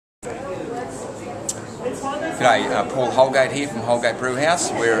G'day, Paul Holgate here from Holgate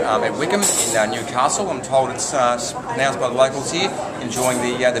Brewhouse. We're at Wickham in Newcastle. I'm told it's pronounced by the locals here. Enjoying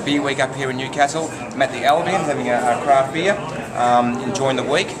the beer week up here in Newcastle. I'm at the Albion having a craft beer, enjoying the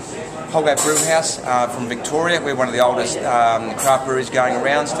week. Holgate Brewhouse from Victoria. We're one of the oldest craft breweries going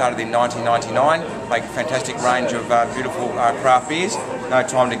around. Started in 1999. Make a fantastic range of beautiful craft beers. No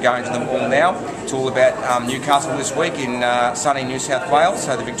time to go into them all now. It's all about Newcastle this week in sunny New South Wales.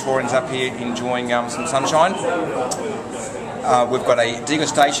 So the Victorians up here enjoying some sunshine. We've got a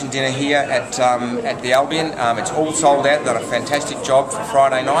degustation dinner here at the Albion. It's all sold out. Done a fantastic job for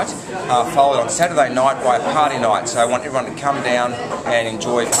Friday night, followed on Saturday night by a party night. So I want everyone to come down and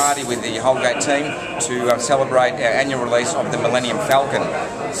enjoy a party with the Holgate team to celebrate our annual release of the Millennium Falcon.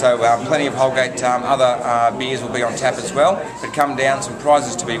 So plenty of Holgate other beers will be on tap as well. But come down, some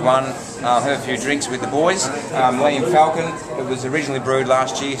prizes to be won, have a few drinks with the boys. Millennium Falcon, it was originally brewed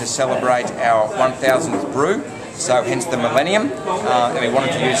last year to celebrate our 1000th brew. So hence the Millennium, and we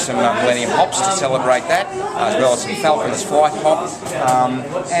wanted to use some Millennium hops to celebrate that, as well as some Falcon's Flight hop,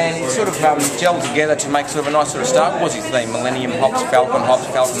 and it sort of gelled together to make sort of a nice sort of Star Warsy theme. Millennium hops,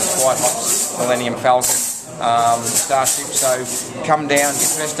 Falcon's Flight hops, Millennium Falcon, Starship. So come down,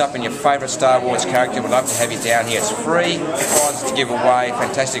 get dressed up in your favourite Star Wars character. We'd love to have you down here. It's free, prizes to give away,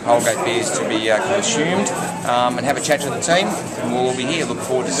 fantastic Holgate beers to be consumed, and have a chat to the team. And we'll all be here. Look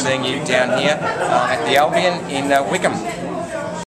forward to seeing you down here at the Albion in Wickham.